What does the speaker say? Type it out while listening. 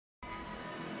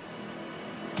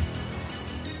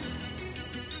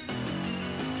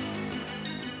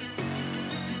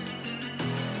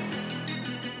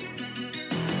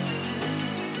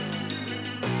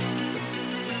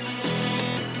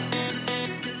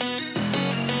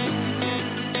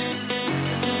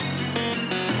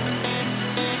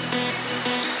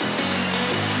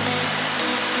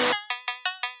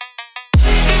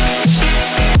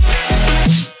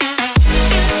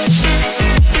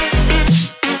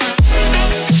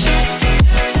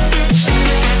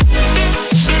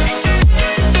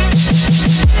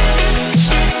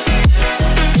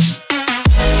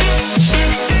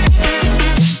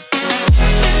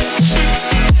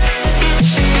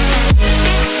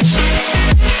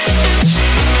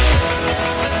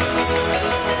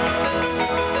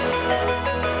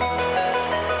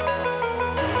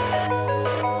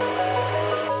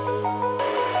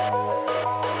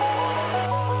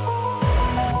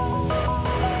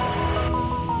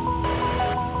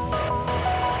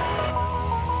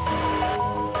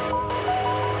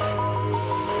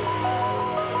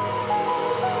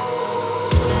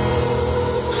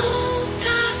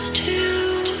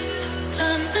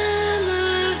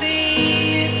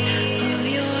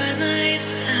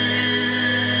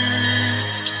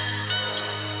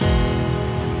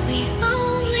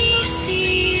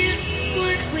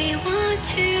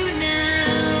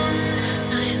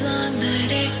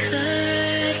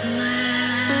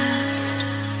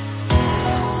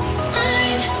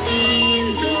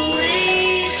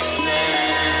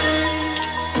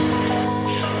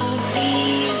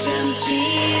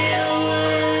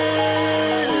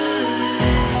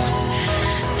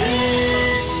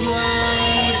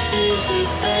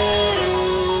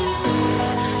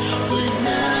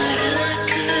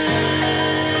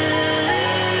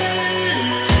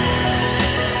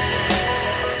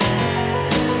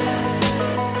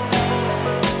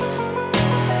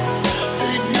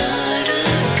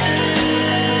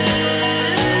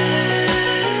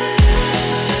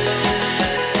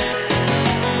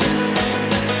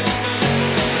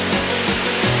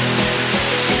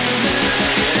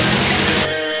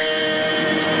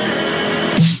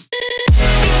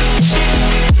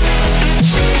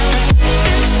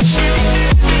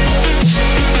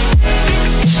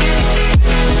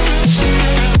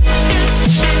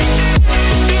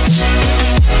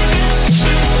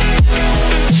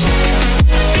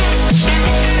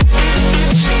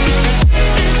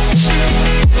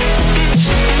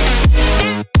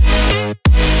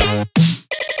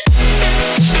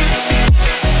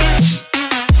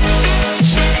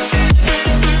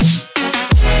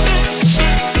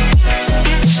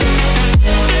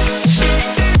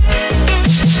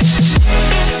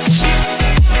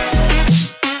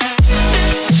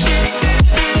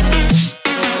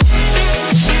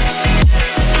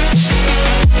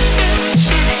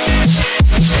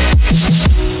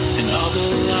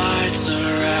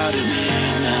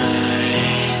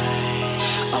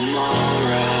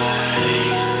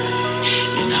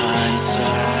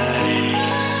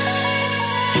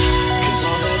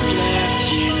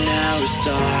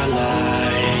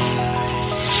starlight.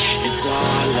 It's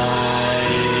our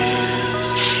lives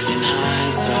in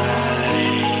hindsight.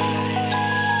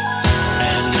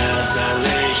 And as I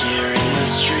lay here in the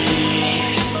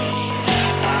street,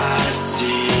 I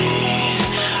see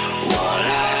what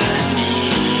I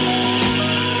need.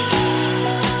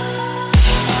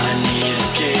 I need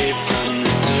escape from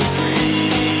this debris.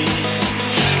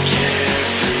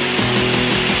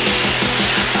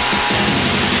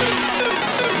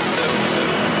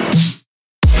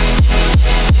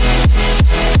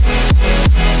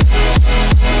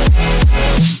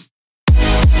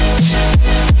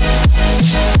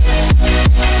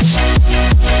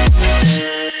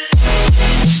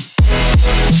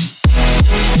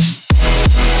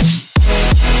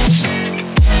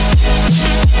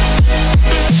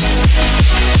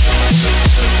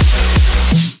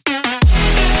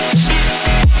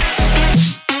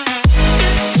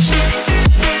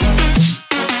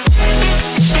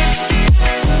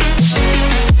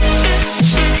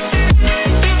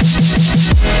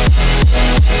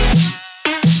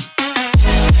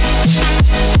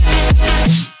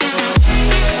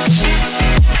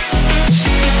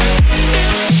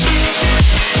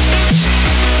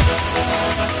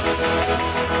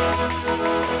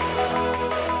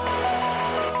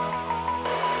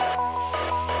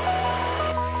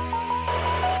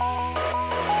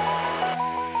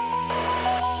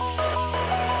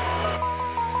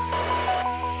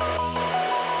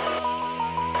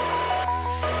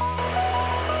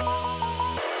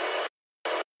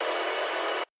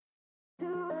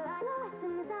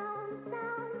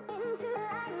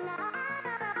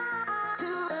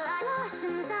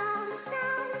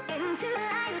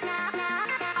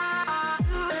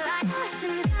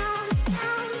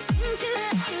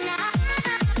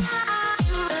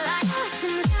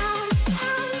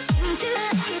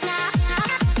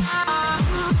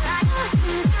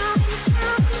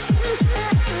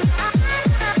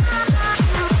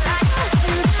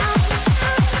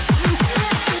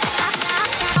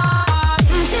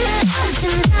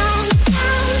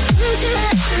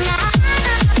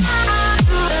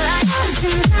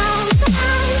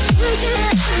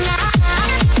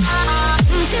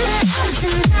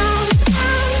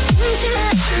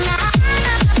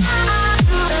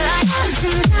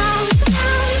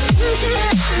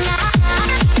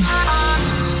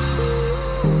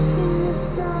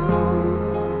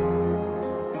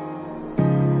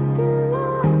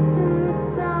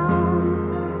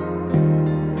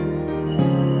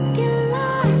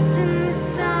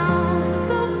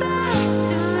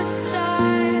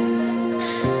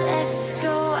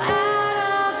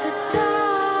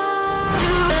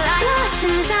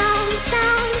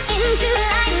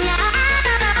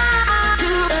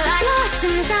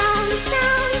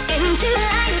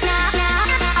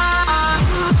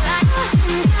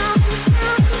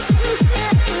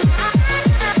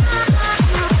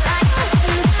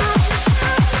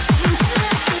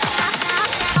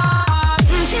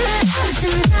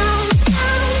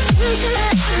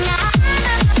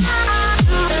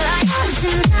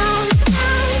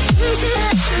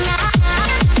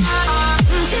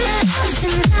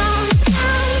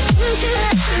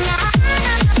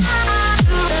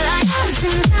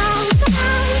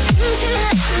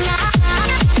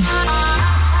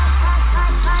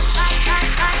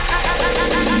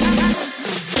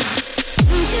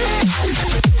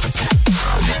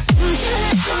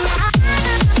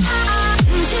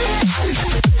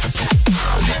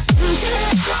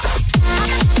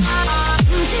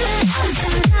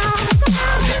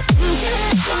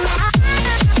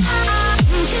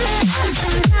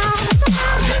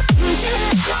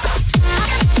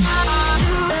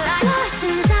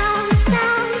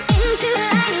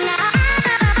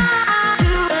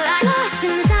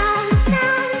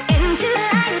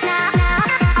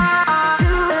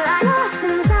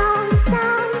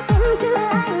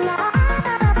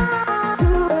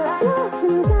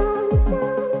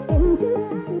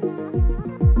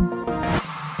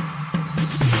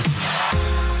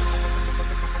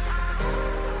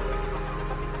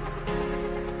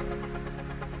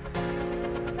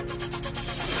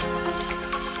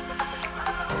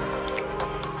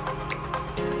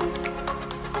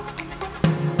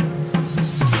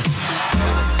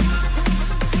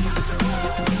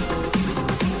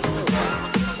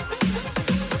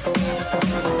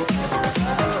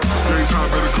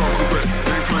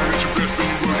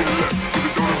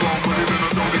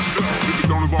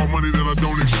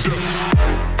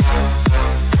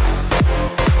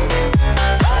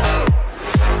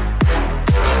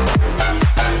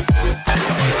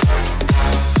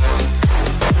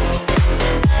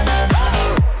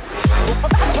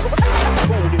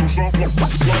 Something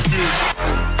Like this.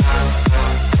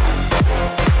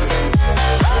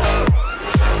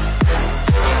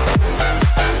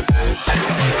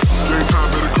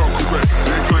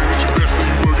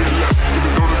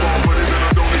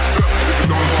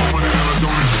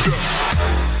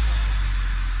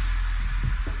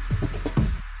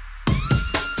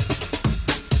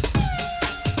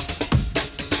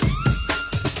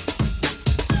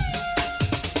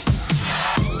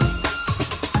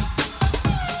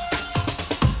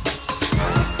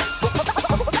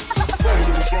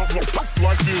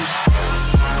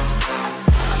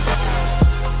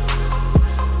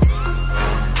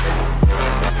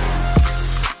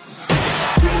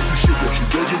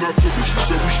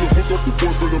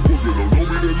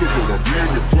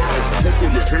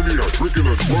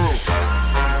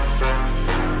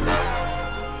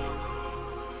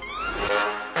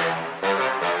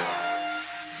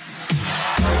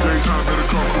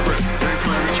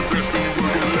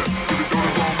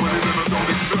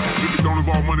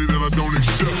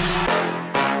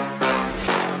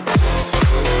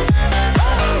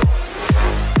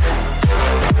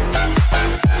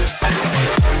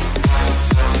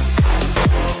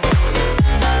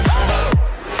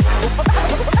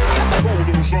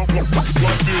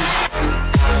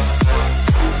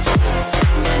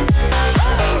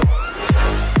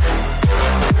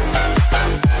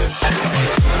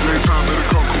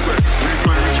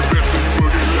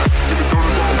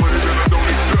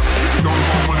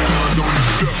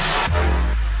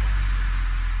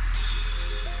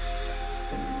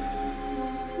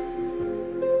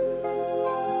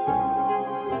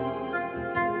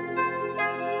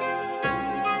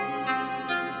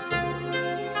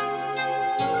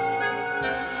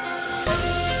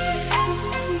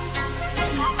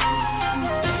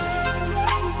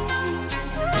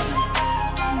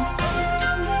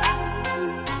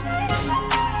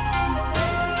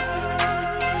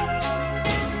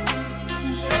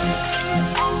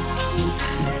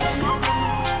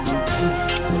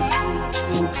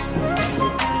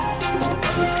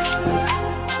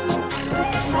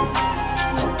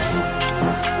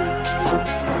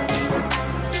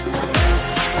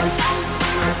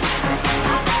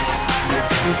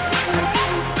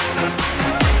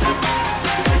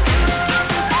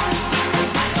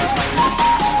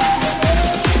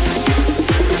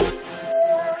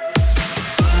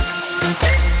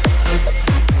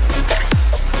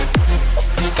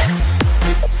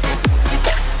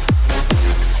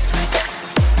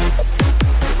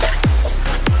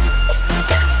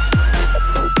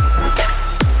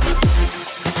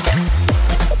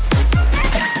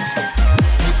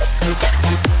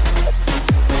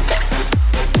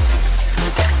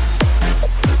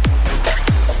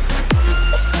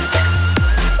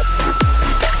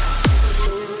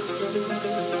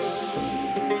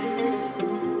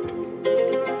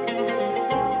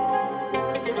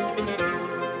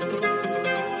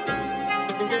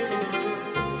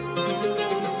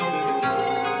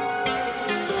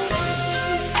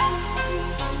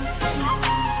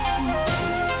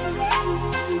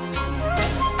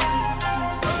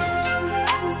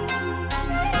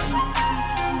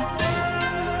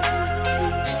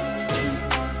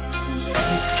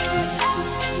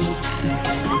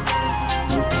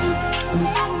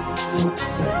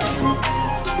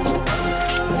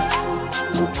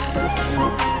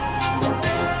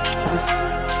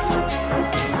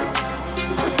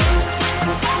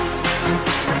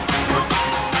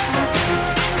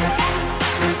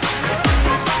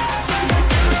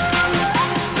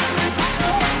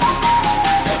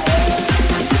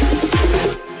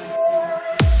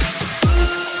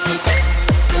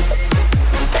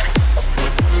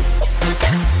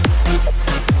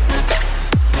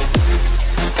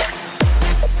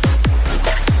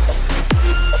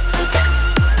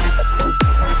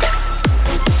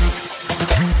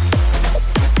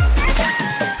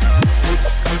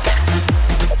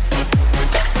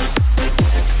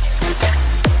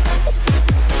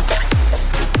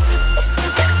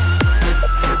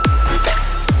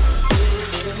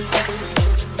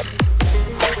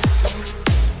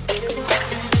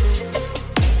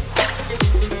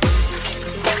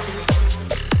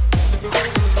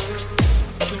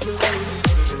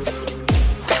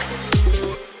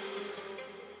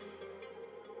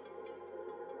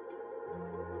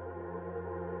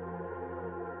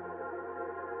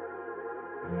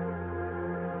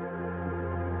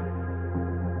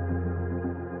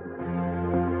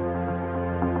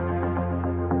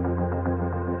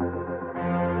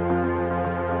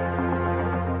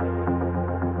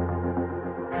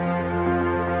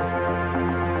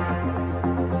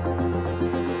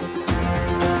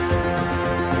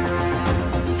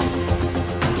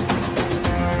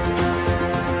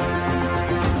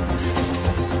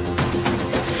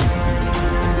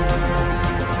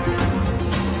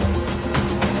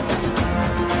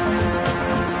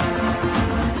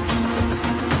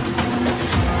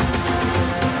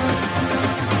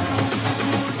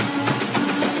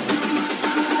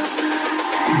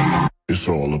 It's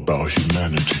all about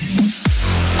humanity.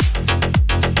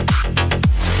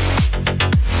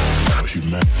 About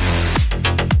humanity.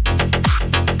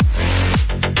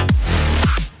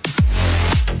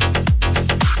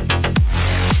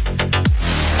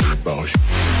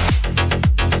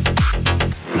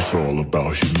 It's all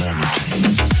about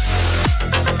humanity.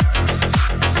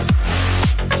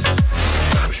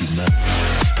 About humanity.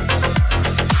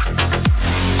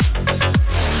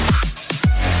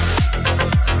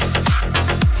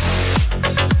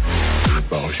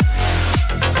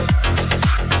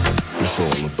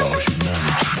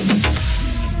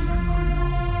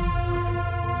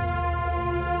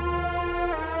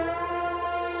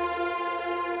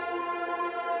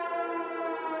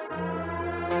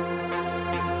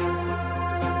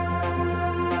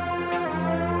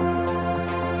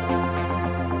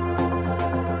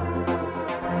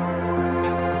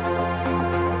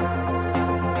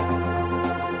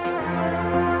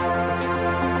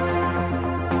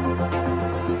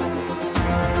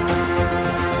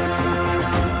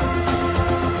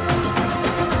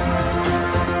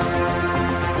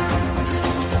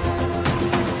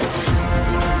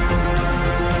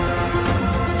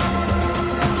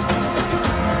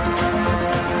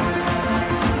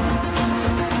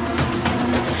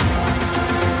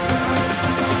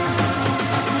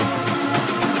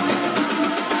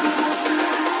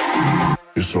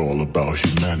 It's all about humanity. It's all about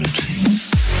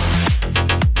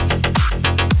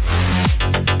humanity.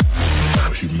 About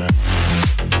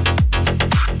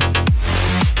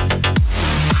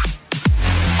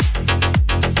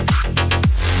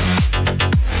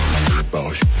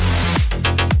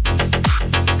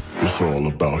It's all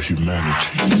about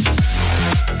humanity.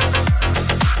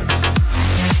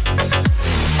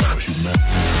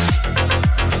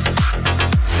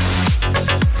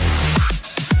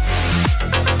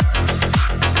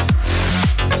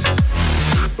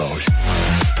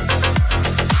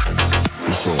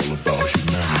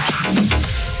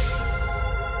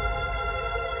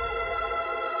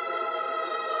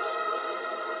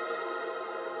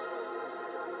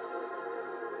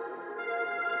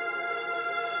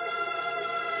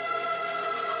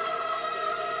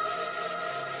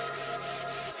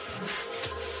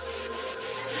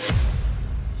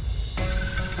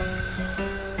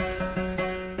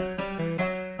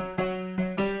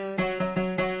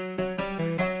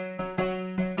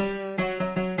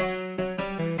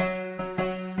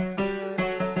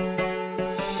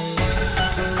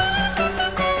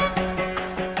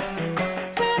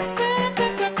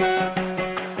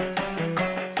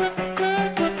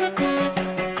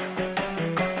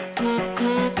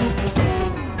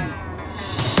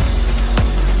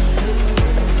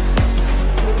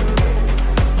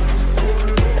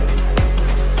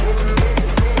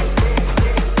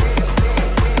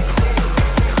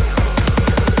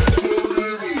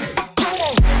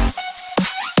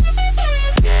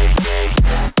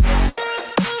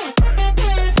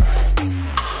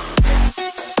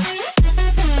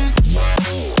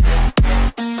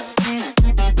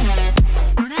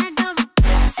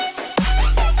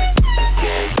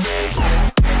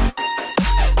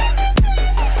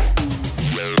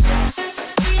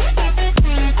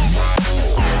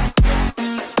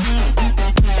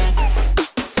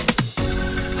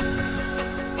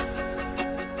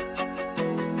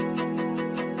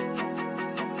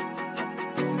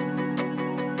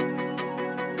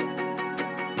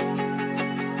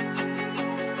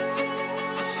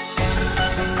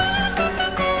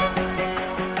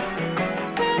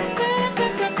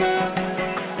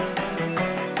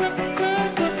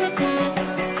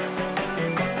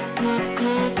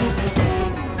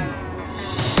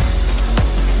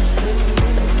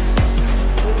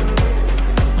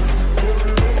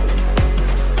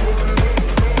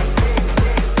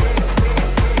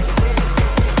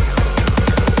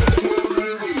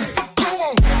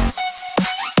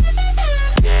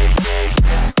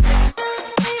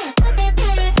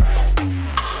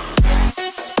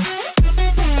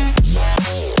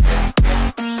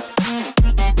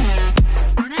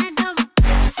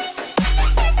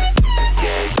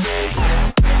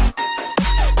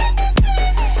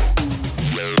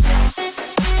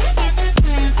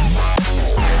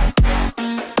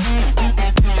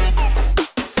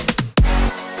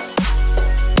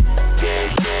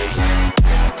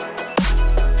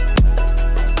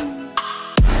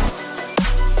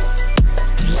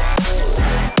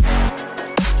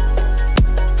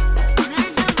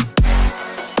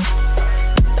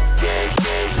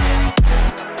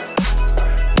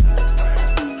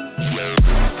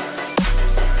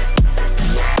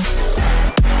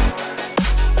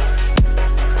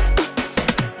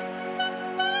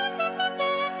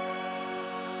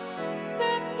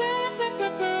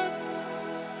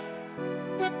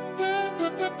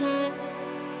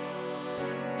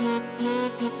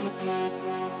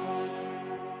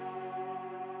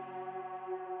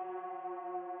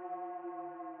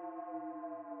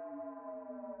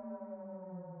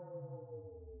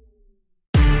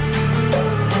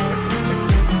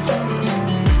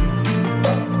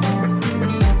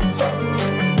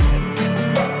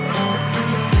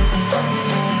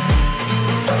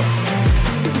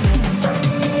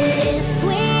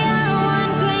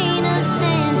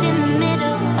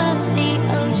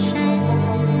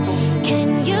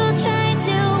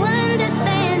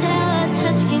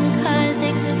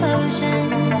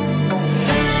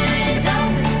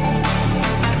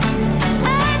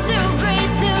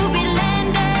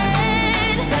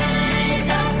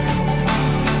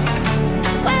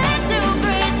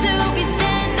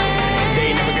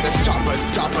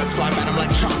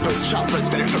 Choppers,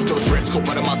 better cook those risks. Cold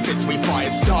blood in my fists, we fire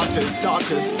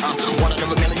starters. One out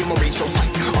of a million will reach those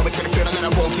heights. Always got a feeling that I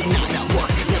won't deny that work.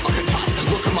 Never could toss.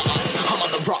 Look in my eyes, I'm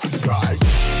on the rocks, guys.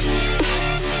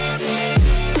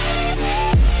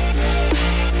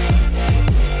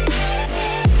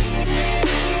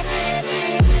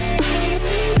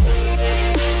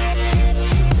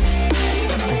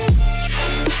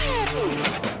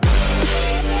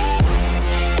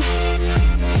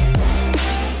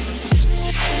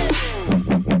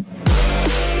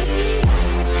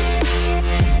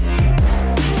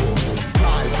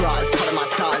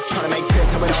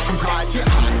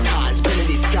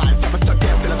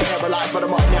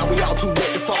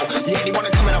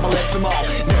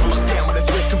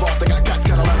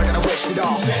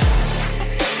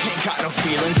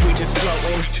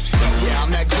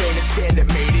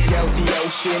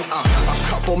 A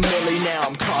couple milli now,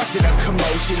 I'm causing a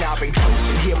commotion. I've been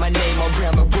coasting, hear my name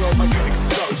around the world like an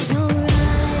explosion. So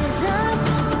rise up,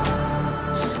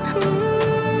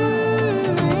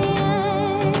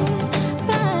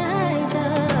 rise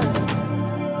up.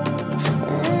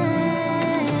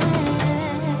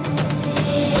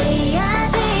 We are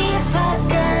the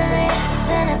apocalypse,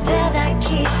 and a pill that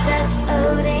keeps us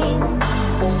floating.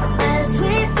 As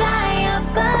we fly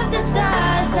above the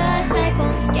stars, the light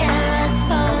won't scare us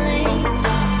falling.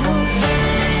 So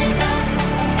rise up.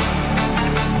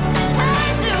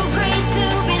 I'm too great to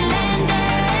be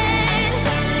landed.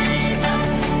 Rise up.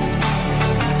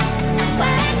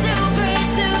 Way too great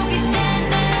to be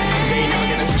standing. They never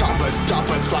gonna stop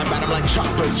us. Fly by them like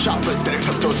choppers. Better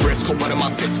cook those risks. Cold blood in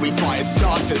my fists, we fire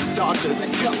starters.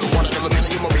 Let's go. One out of a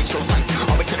million will reach those heights.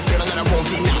 Always got a feeling that I won't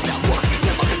deny that work.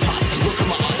 Never could toss. Look in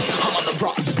my eyes, I'm on the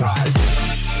rocks, guys.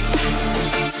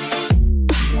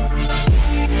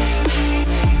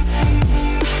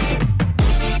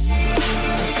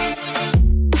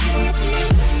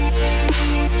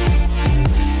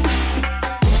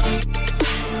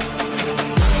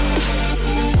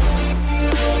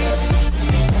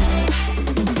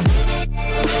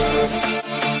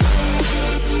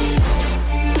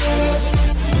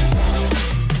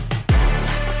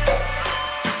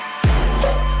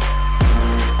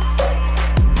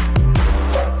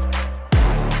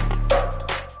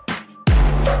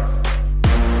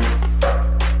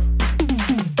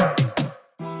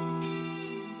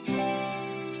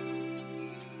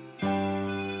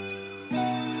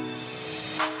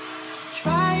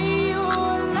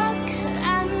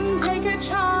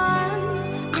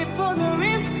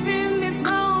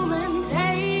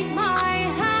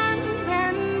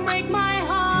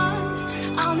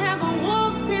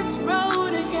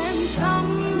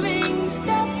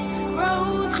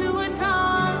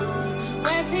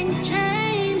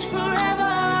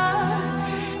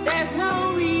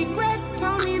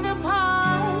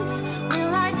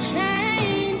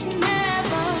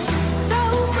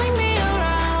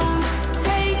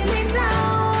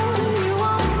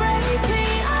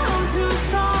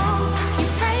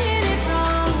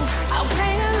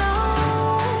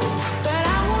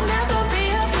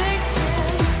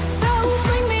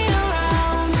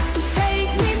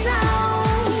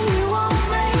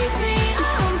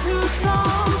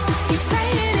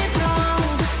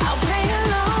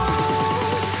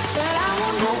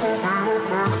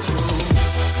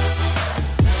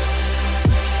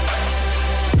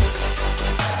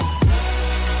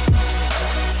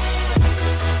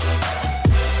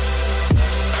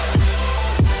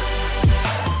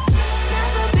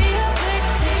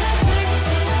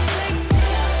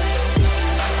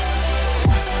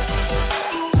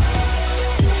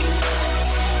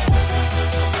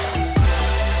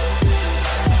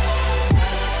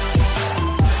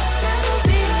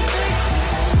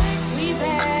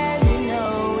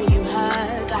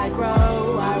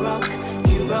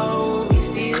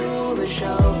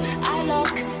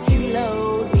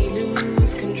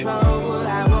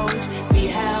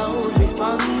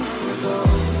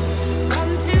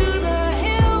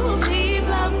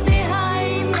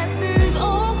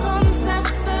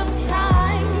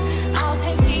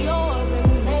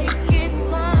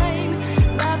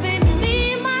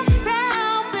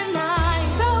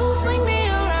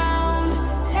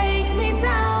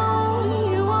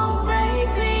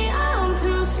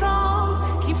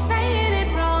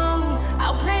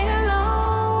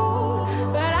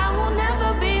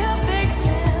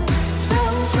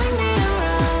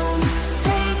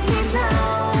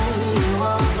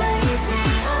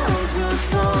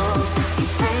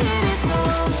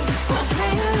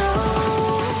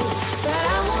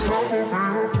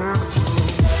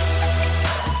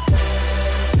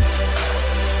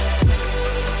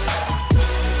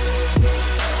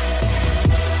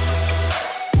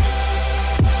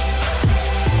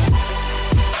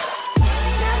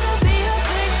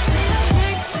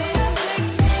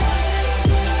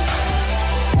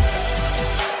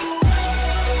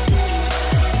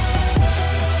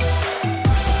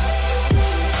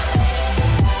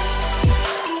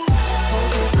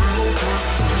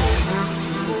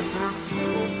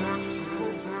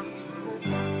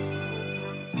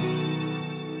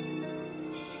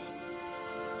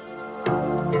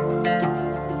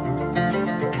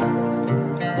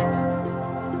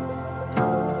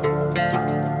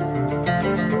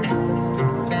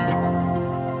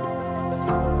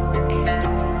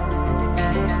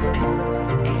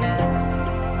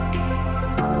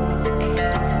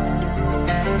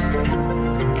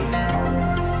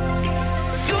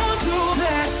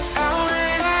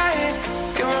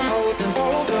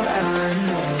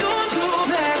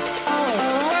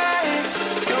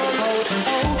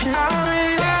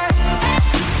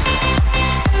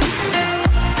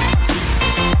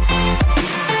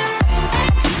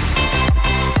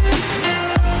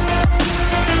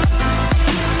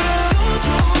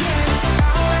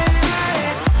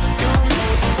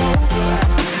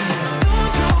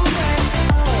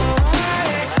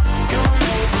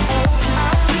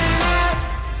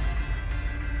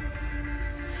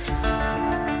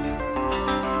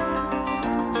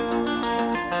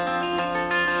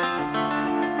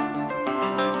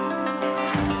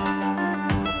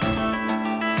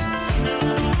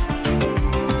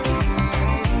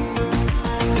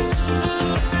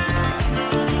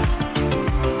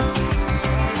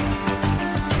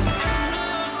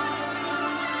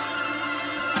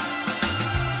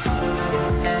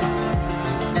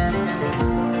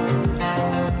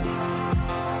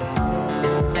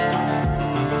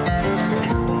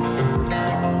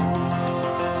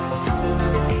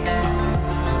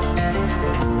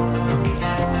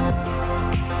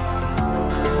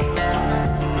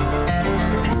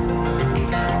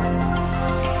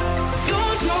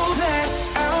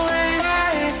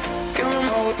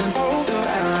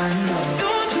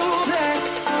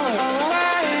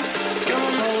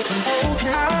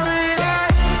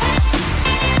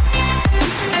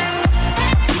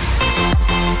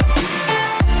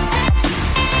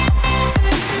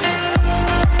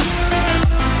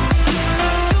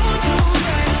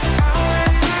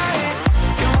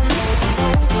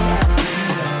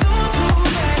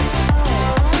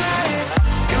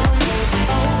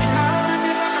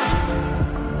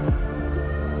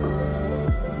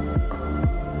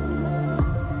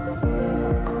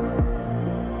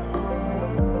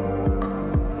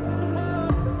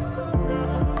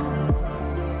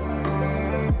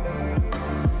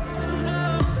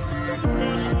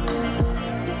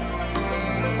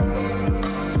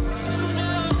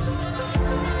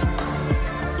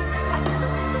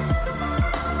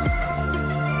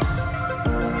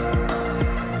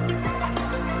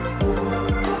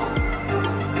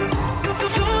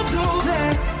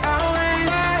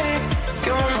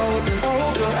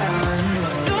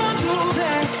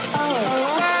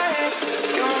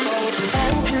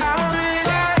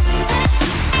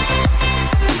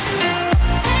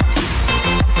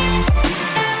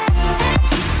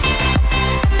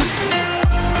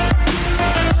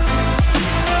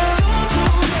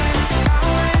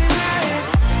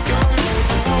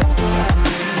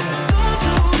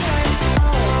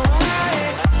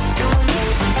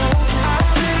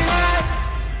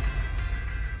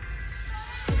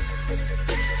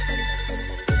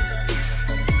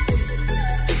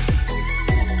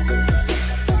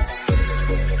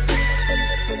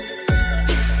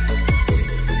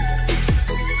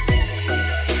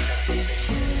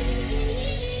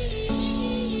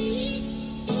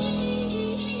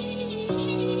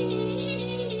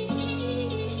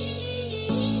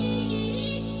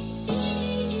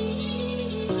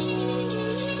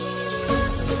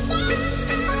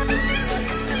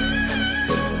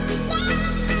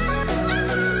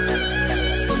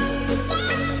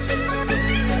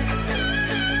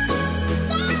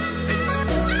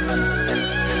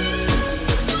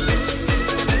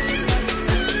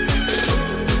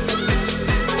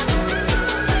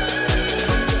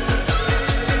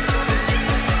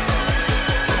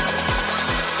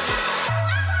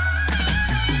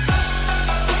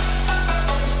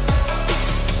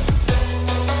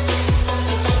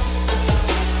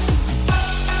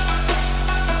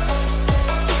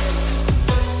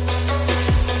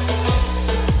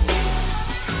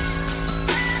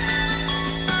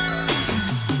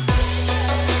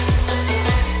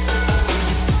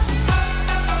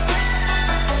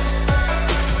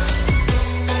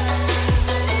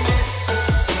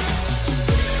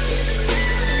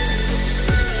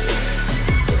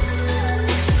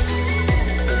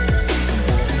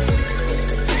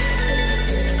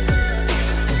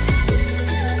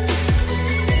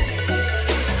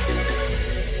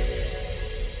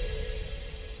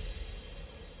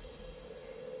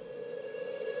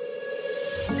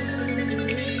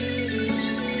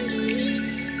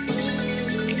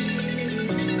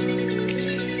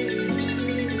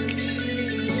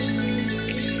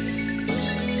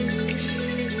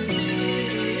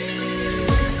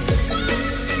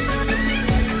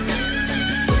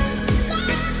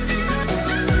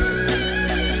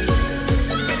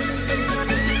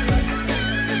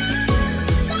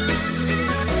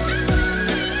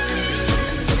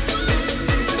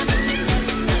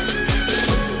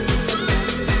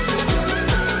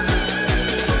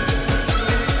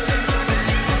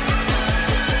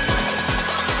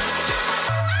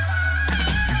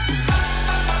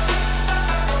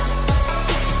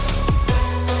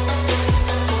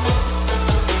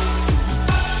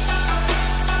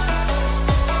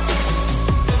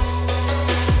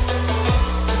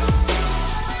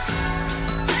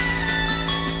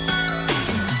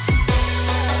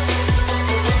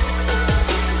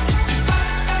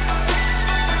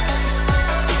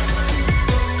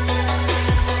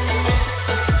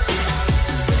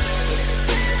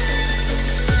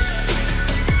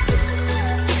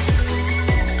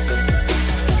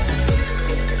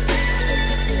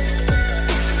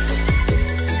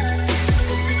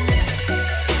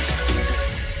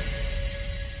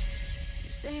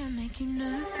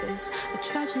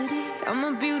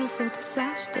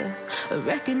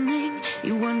 morning,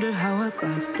 you wonder how I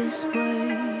got this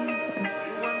way.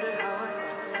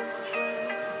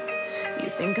 You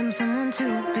think I'm someone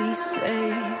to be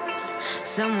saved,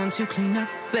 someone to clean up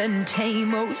and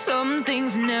tame. Oh, some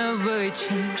things never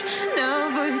change,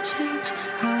 never change.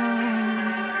 Oh,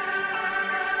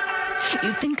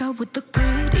 you think I would look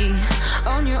pretty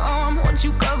on your arm once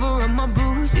you cover up my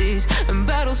bruises and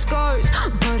battle scars,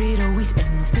 but it always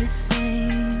ends the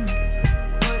same.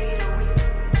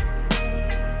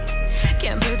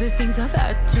 Can't bear the things I've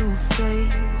had to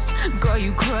face, got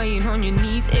you crying on your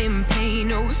knees in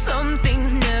pain. Oh, some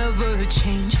things never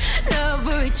change,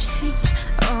 never change.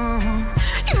 Oh,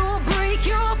 you'll break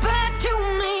your back to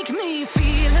make me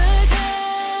feel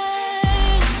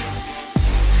again,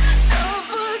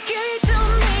 suffocate to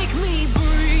make me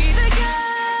breathe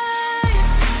again,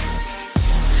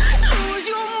 lose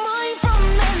your mind from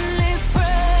endless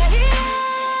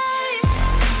pain.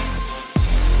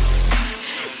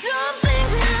 Some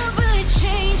things never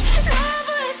change,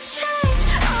 never change.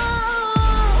 Oh,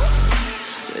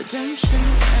 redemption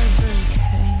never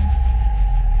came.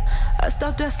 I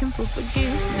stopped asking for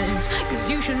forgiveness, cause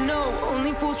you should know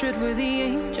only fools tread where the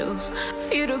angels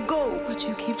fear to go, but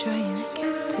you keep trying to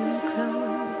get too close.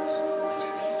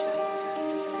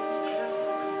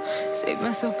 Save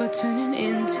myself by turning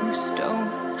into stone,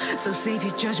 so save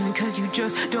your judgment cause you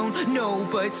just don't know.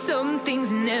 But some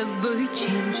things never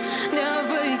change,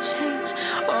 never change.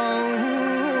 Oh,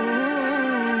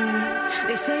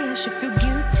 they say I should feel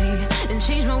guilty and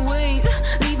change my ways,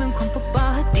 leaving crumpled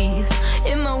bodies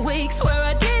in my wake. Swear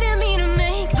I didn't mean to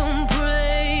make them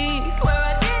break, swear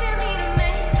I didn't mean to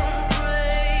make them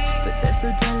break. But they're so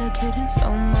delicate and so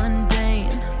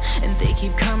mundane, and they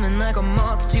keep coming like a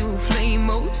moth to a flame.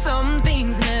 Oh, some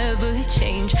things never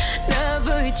change,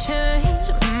 never change.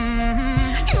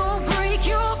 You'll break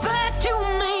your back to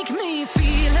make me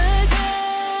feel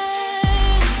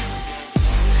again,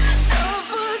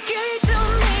 suffocate to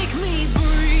make me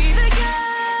breathe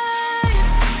again,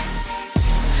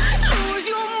 lose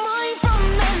your mind from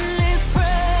endless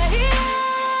pain.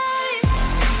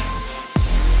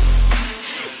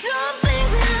 Some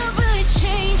things never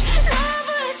change,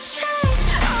 never change.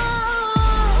 Oh,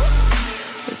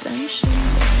 redemption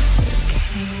never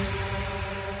came.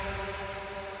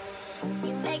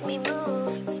 You make me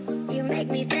move, you make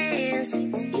me dance,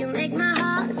 you make my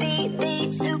heart beat,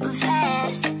 beat super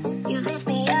fast. You lift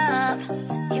me up,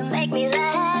 you make me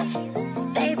laugh.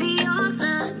 Baby, you're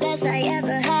the best I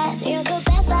ever had. You're the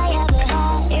best I ever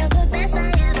had. You're the best I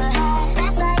ever had.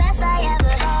 Best I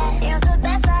ever had. You're the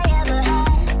best I ever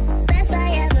had. Best I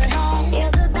ever had.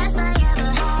 You're the best I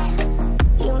ever had.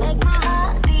 You make my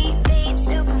heart beat, beat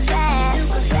super fast.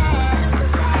 Super fast, super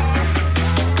fast.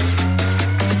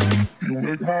 You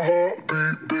make my heart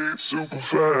beat, beat super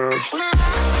fast.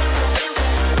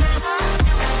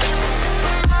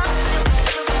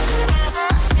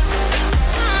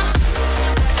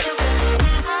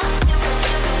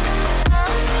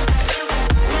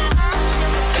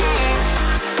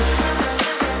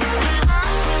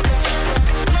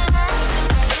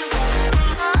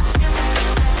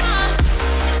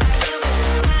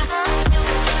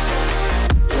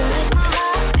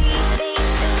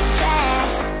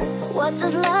 What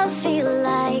does love feel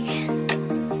like?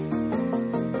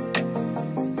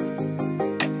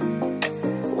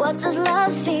 What does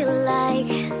love feel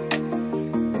like?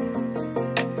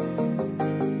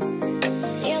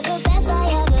 You're the best I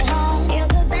ever had. You're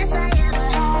the best I ever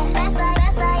had. Best I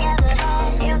ever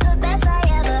had. You're the best I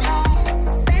ever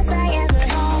had. Best I ever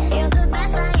had. You're the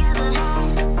best I ever had.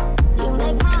 You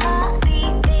make my heart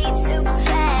beat, beat super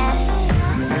fast.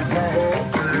 You make my heart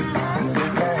beat, you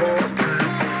make my heart beat,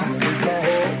 you make my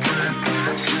heart beat,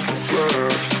 beat super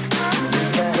fast. You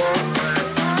make my heart beat,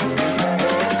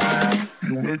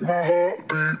 you make my heart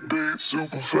beat, beat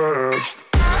super fast.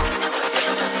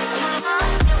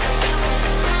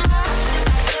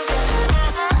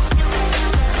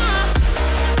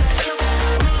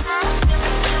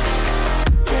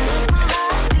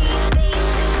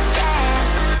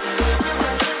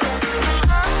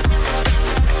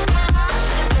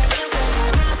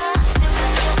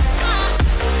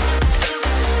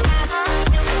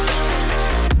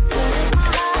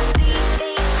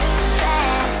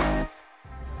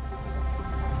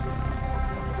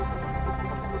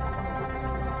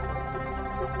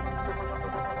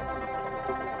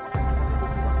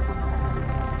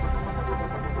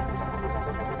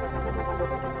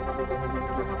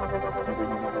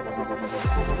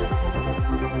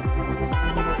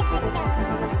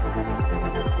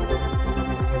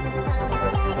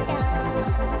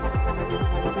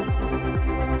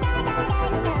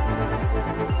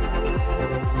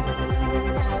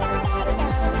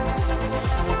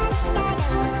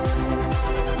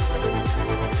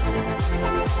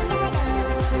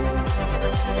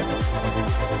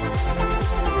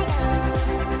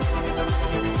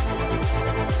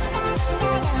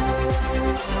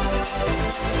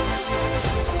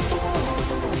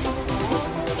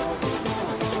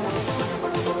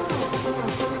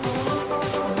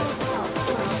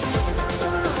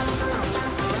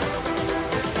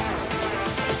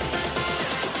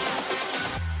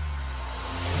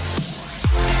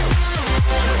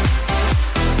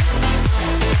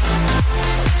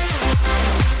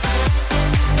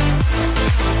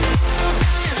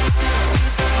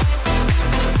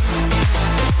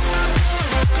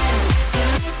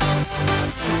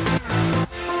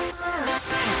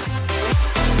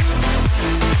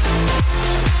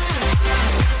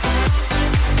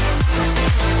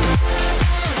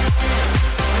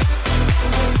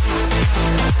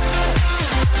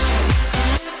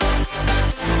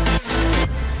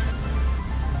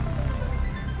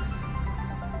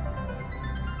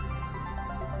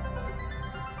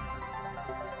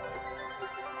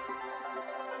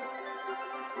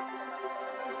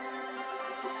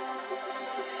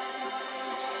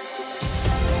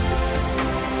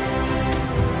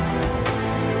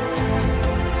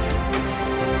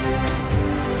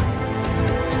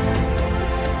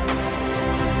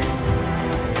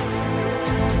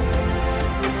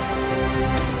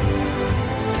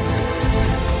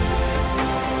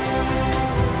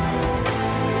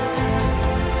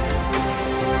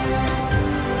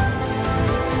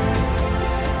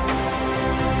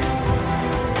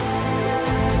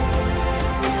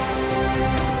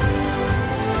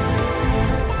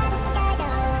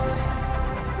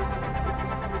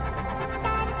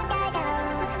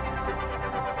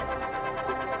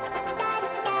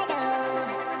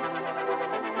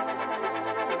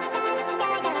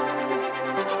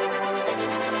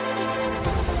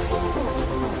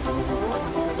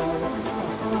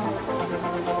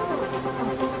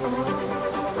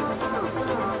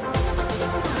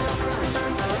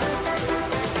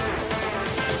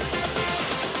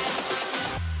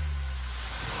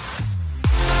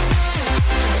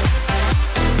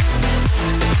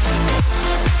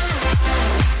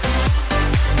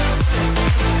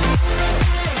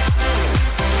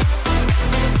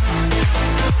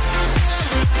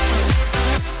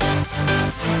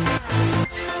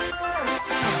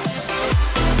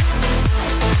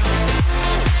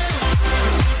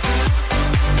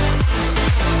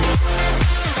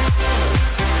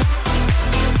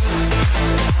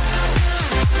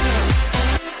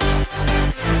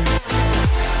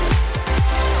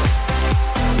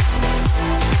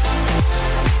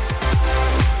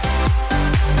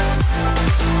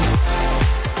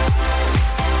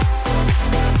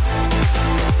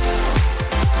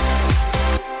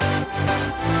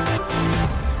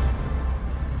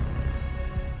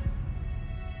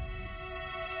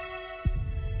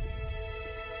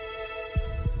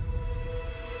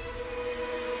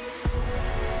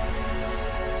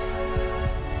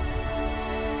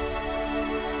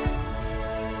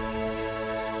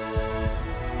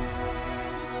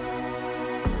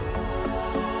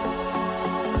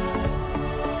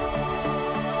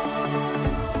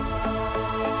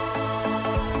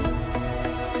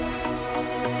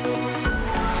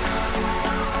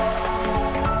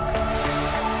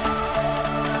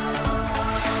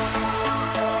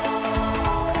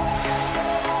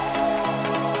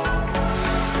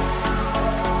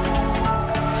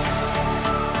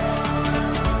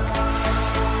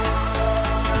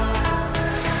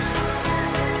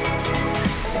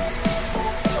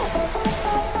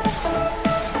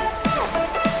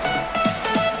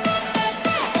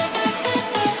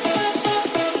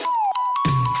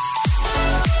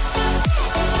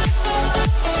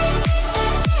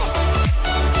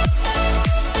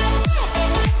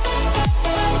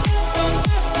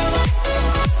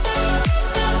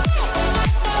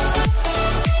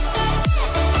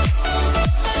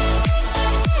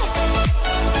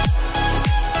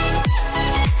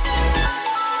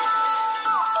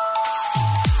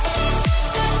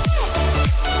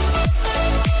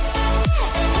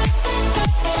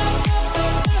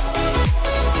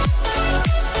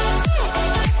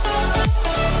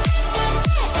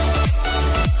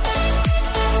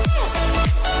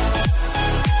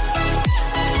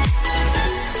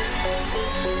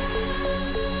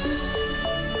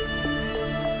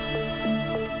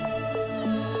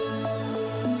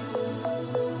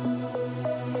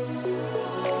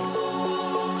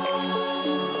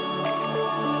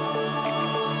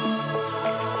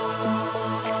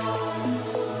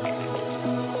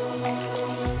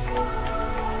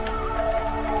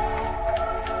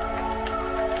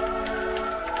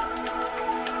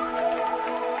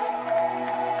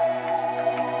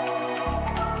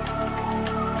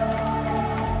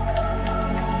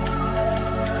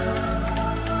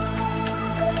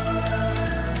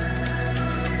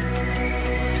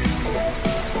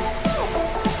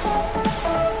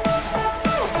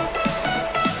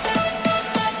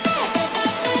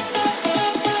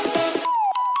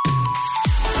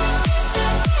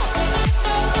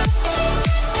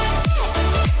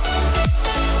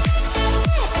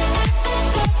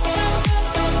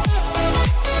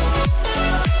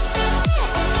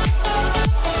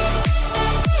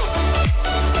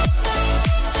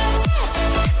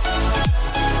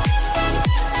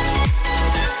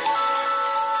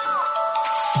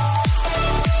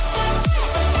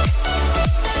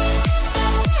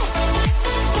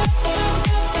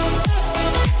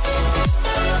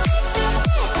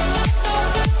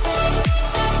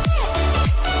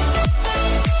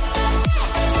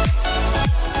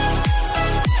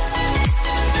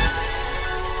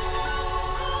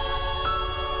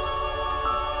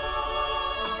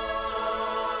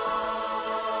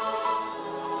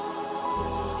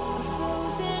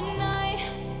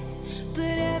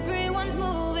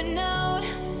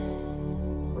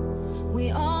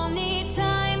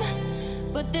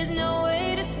 there's no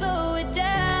way to slow it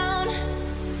down.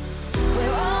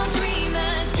 We're all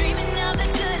dreamers, dreaming of the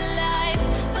good life,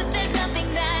 but there's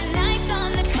nothing that nice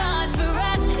on the cards for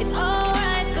us. It's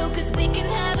alright though, cause we can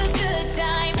have a good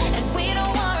time, and we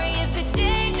don't worry if it's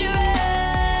dangerous.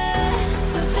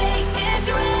 So take this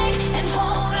ride and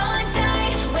hold on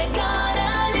tight. We're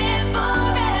gonna live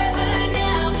forever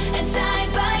now, and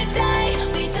side by side,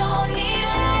 we don't need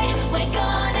light. We're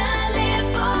gonna live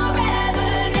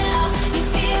forever now. You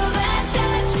feel that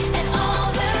touch and all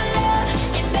the love,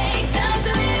 it makes us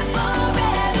live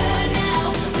forever now.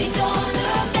 We don't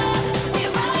look up, we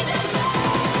rise above.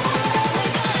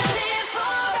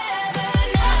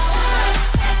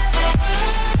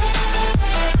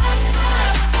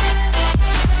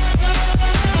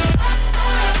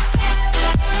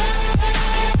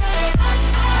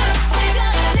 We're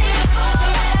gonna live forever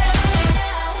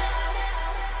now.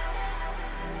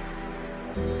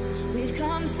 We've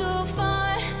come so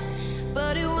far,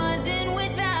 but it wasn't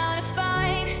without a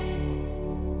fight.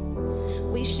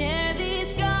 We share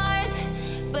these scars,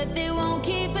 but they won't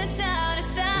keep us out of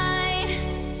sight.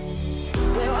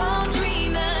 We're all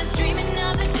dreamers, dreaming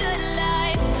of the good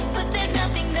life, but there's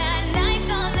nothing that nice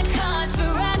on the cards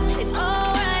for us. It's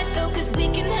alright though, cause we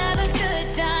can have a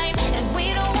good time, and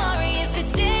we don't worry if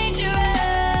it's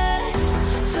dangerous.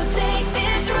 So take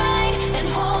this ride and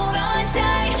hold on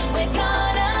tight. We're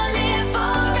gonna live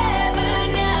forever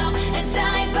now, and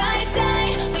side by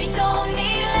side, we don't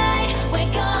need light.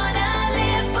 We're gonna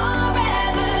live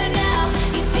forever now.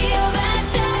 You feel that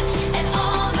touch and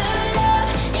all the love,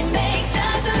 it makes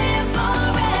us live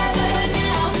forever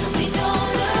now. We don't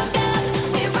look up,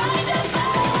 we rise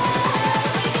above.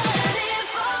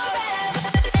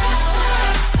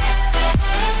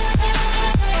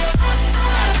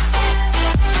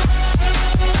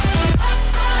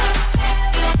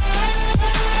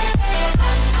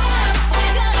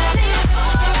 We're gonna live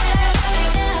forever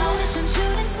now. Some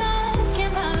shooting stars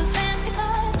can't buy those fancy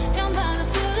cars, down by the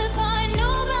boulevard,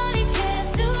 nobody cares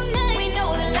tonight. We know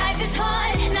that life is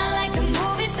hard, not like the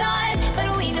movie stars, but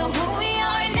we know who we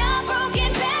are in our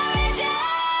broken paradise.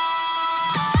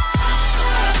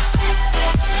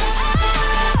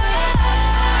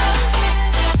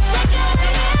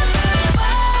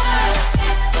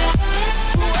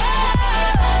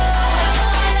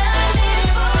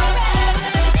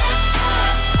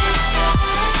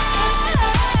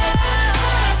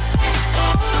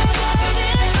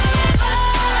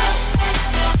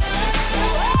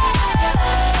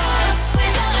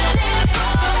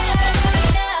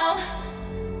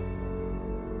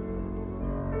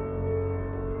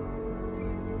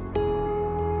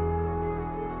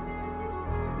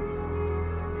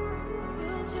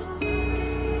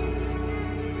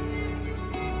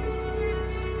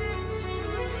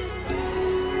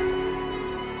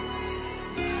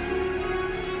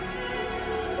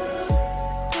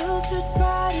 Wilted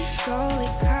body slowly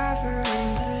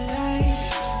covering the light.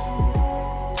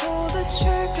 Pull the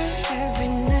trigger every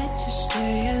night to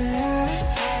stay alive.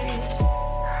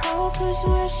 Hope is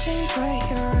wishing, but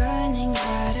you're running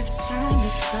out of time.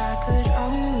 If I could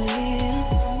only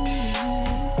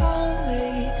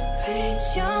read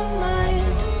your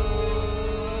mind.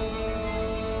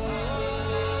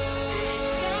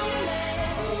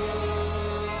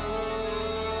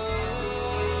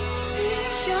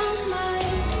 Read your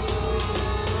mind.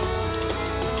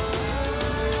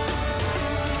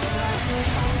 If I could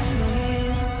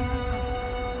only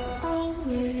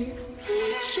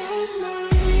read your mind.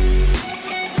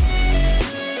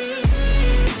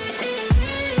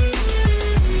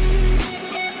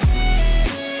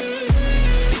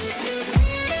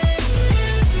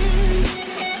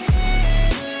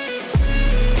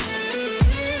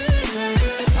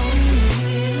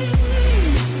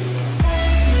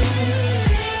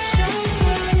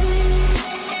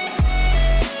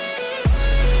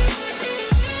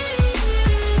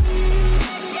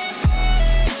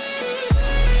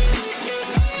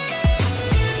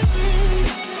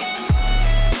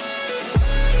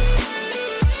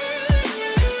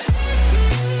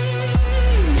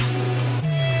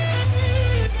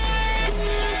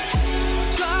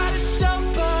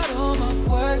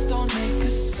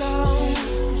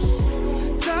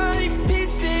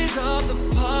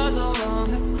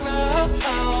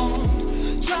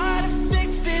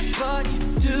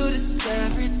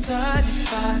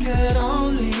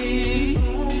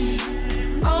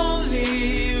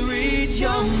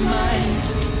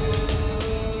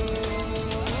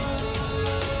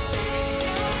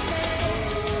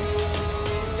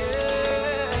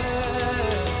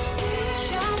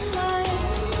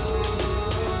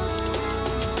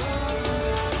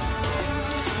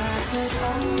 could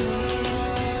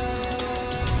only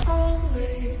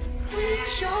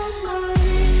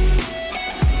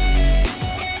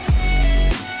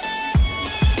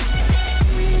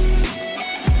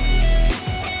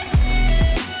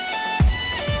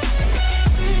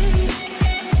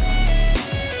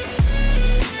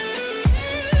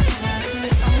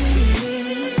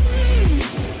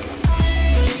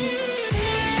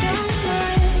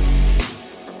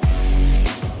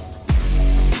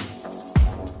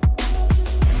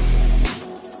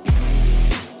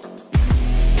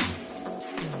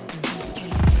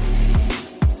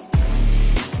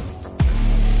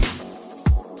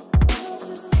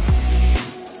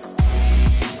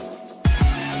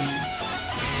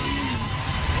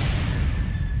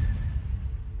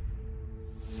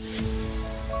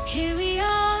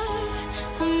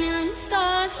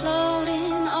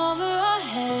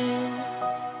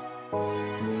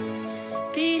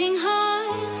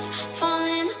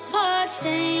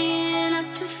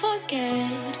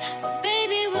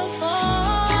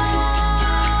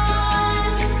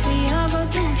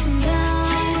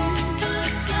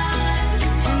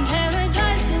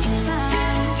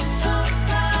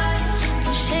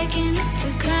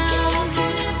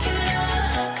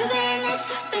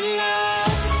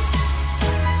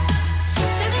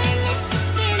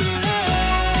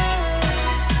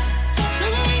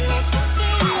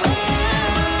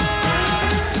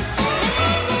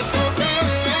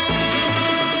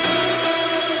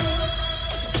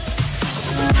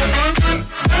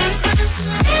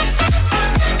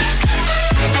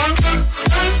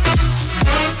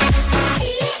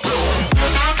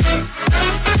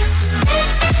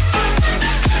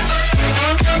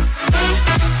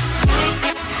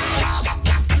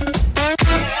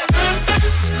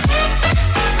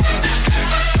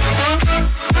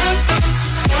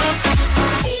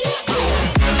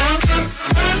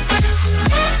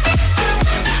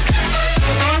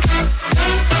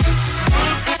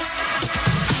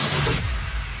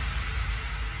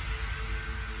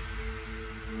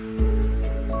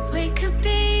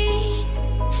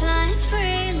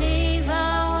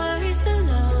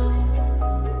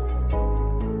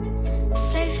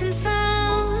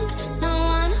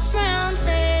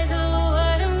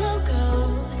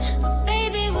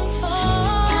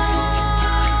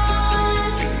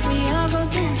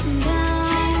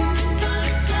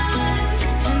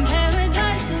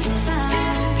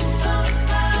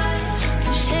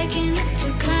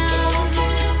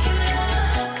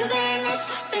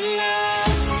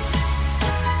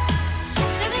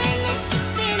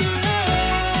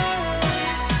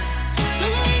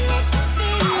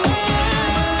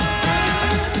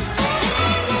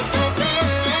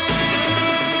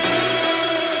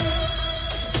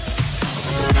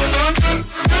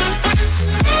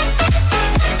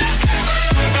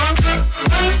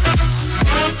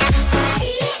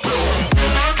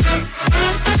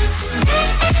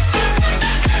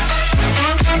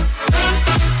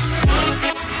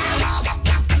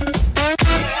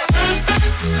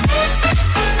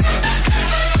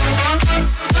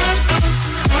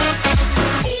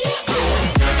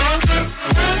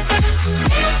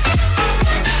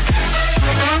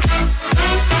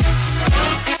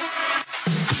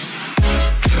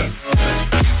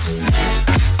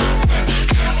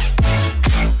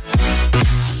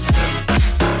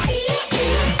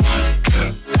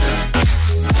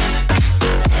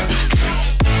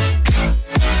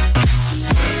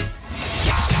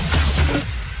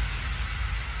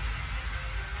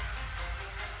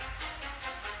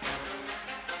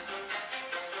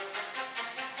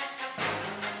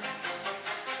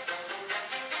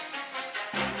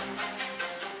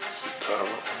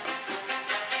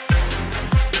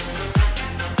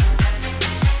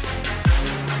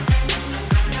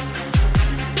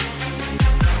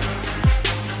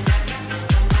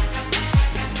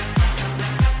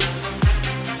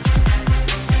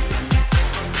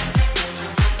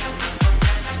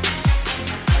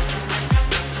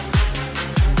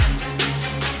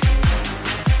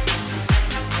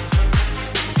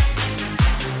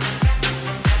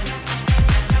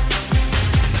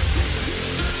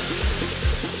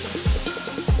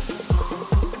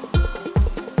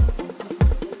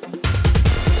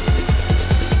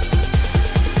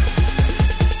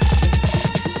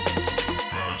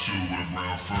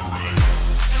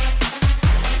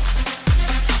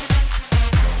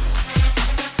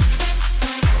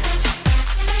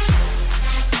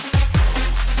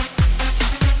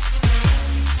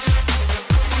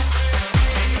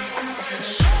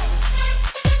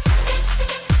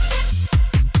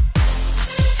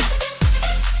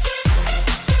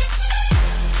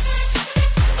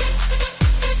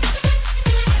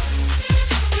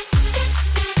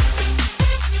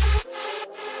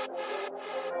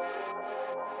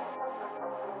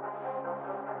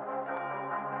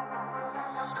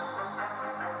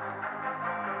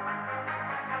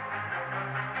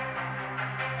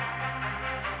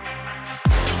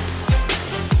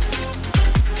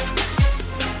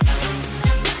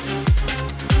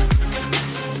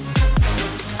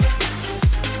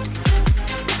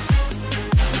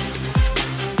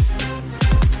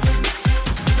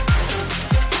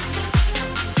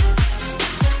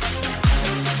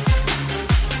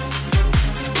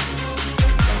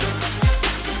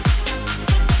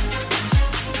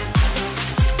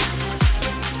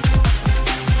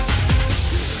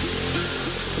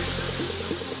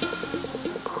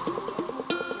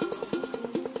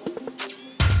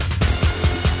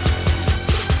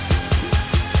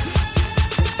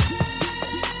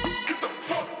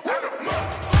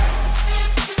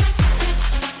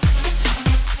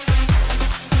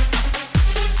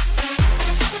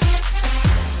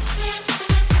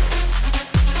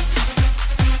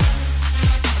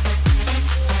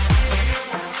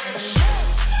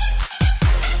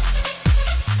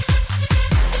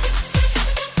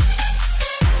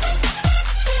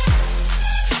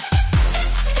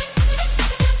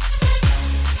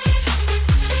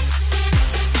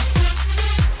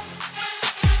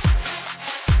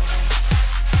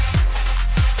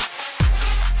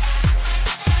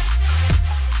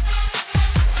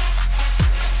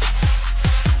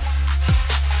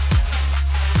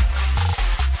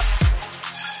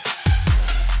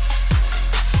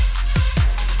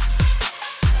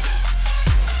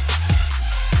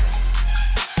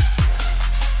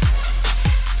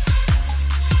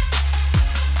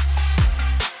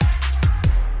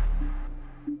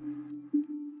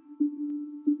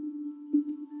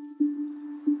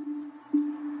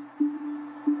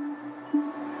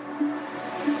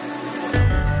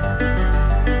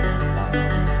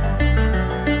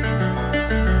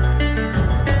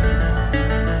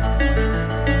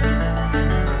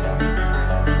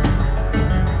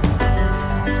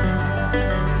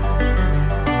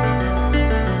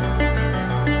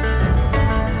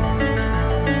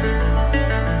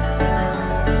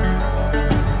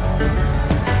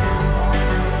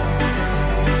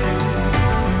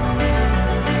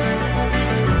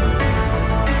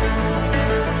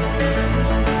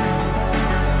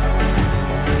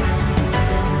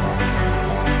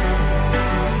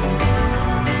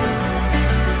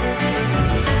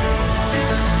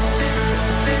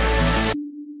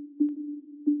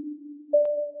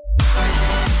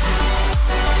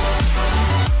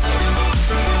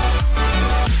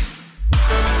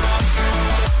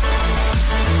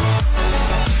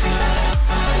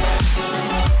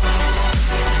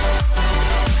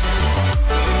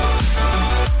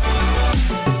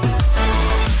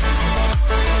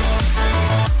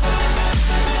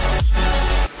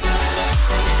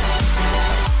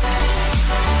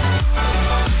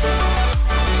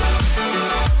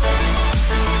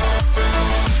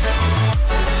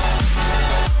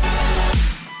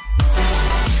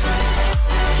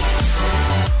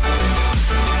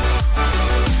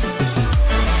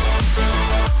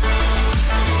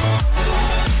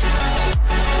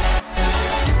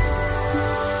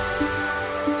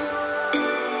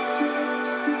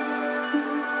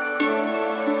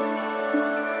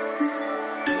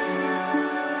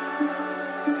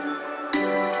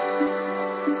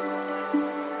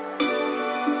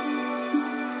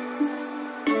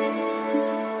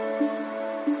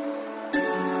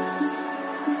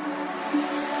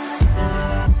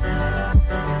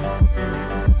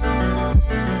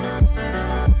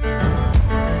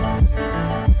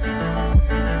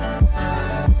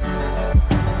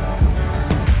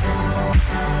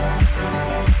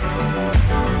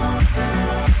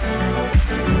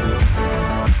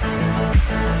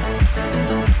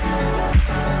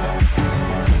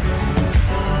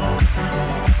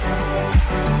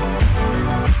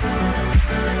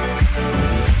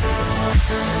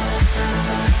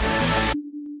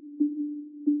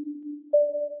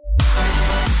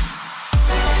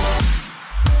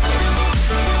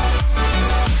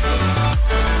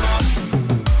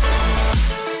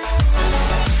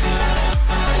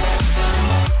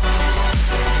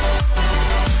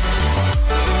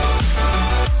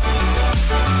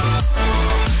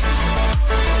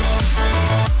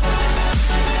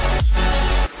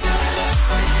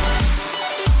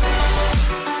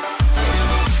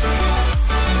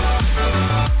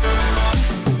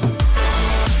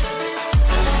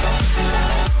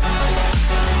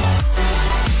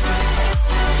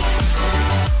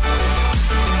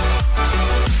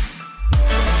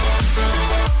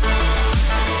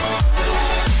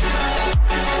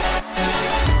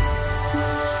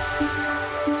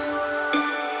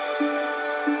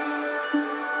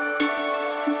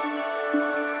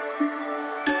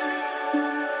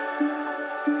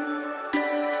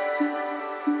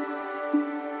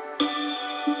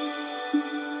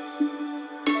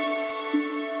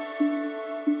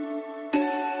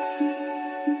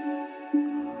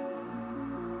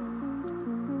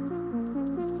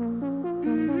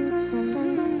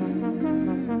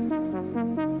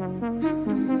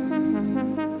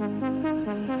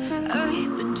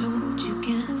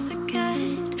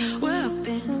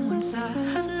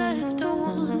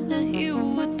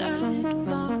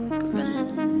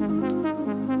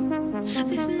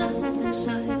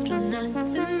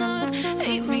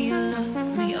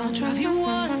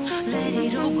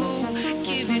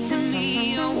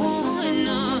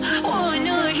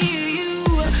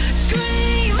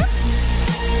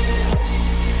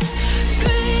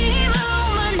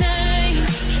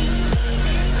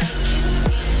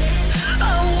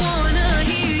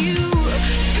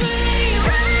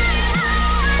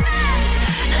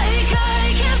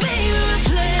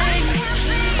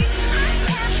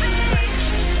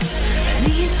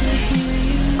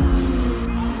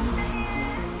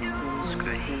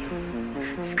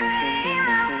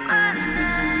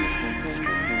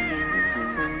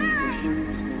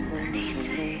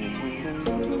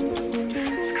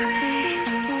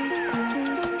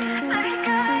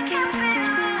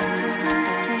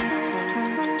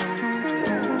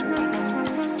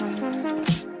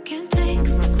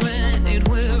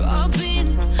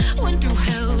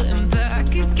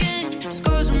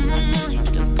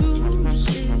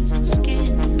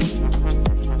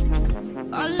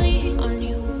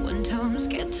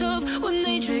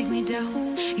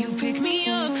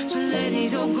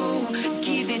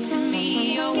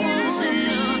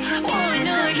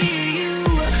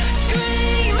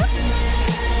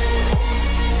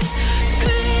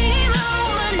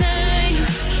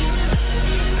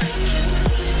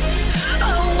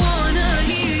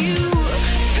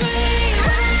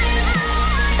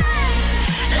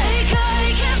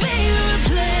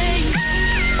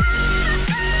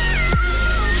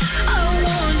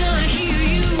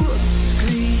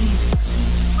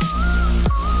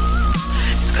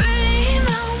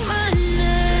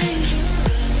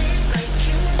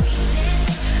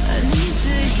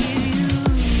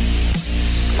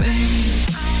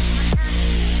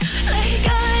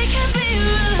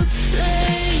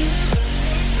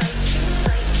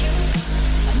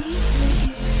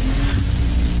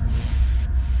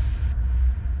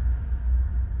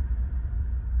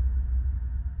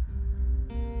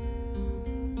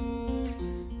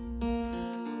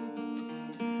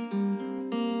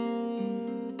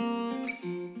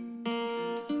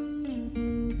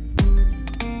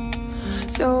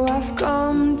So I've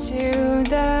come to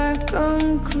the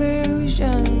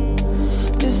conclusion,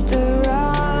 just a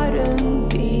rotten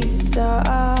piece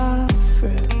of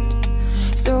fruit.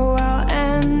 So I'll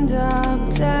end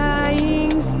up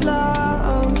dying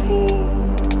slowly,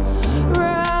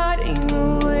 rotting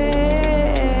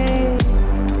away.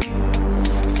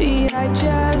 See, I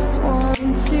just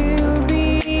want to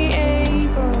be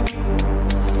able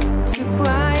to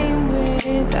climb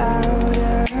without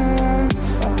a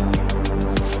fall,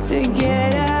 to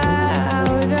get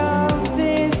out of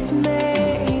this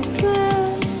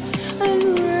mazeland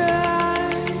and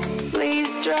run. Please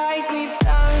strike me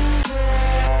thunder,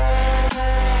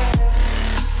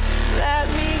 let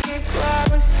me get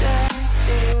closer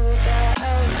to the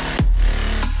light.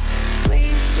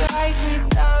 Please strike me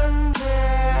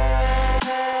thunder,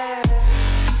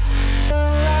 so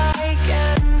I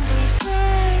can be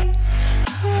free.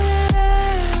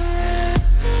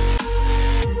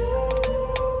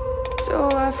 So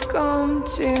I've come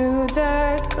to the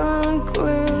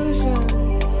conclusion,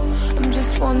 I'm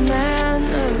just one man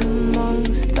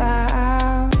amongst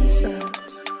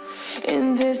thousands.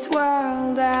 In this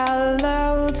world I'll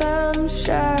load them,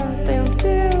 sure they'll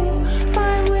do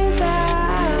fine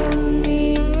without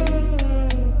me.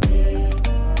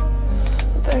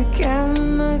 The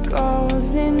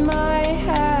chemicals in my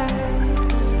head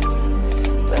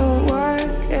don't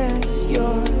work as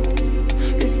yours,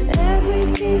 'cause every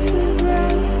piece of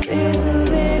road is a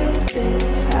little bit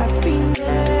of happiness.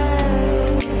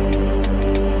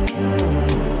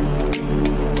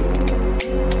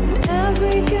 And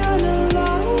every kind of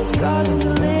load causes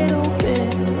a little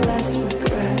bit less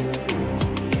regret.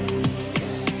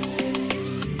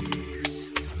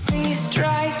 Please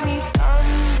strike me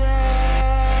thunder,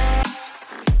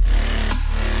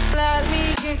 let me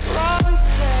get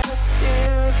closer to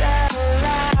the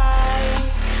light.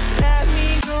 Let me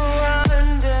go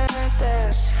under the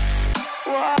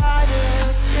water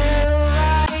till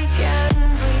I can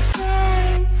breathe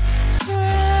free.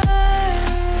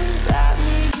 Let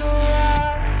me go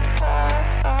up,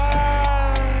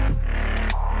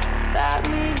 let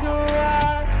me go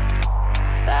up,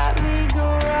 let me go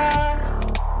up,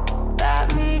 let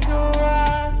me go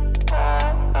up,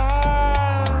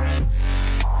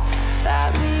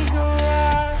 let me go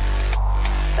up,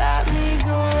 let me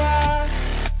go up.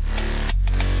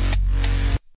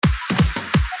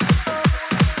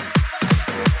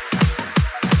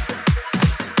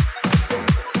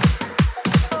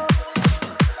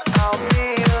 I'll be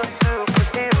a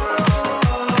superhero.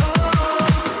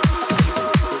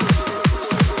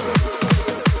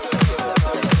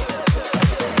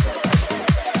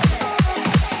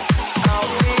 I'll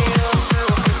be a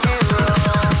superhero.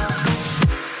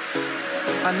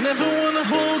 I never wanna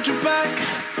hold you back.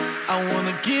 I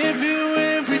wanna give you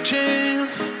every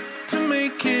chance to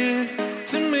make it,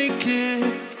 to make it.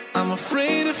 I'm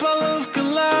afraid if our love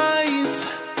collides,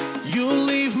 you'll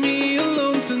leave me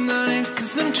alone tonight.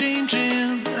 'Cause I'm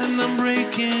changing and I'm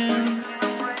breaking.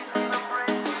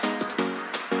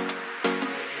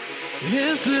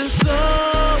 Is this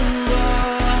over?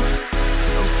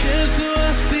 I'm scared to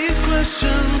ask these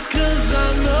questions, 'cause I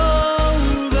know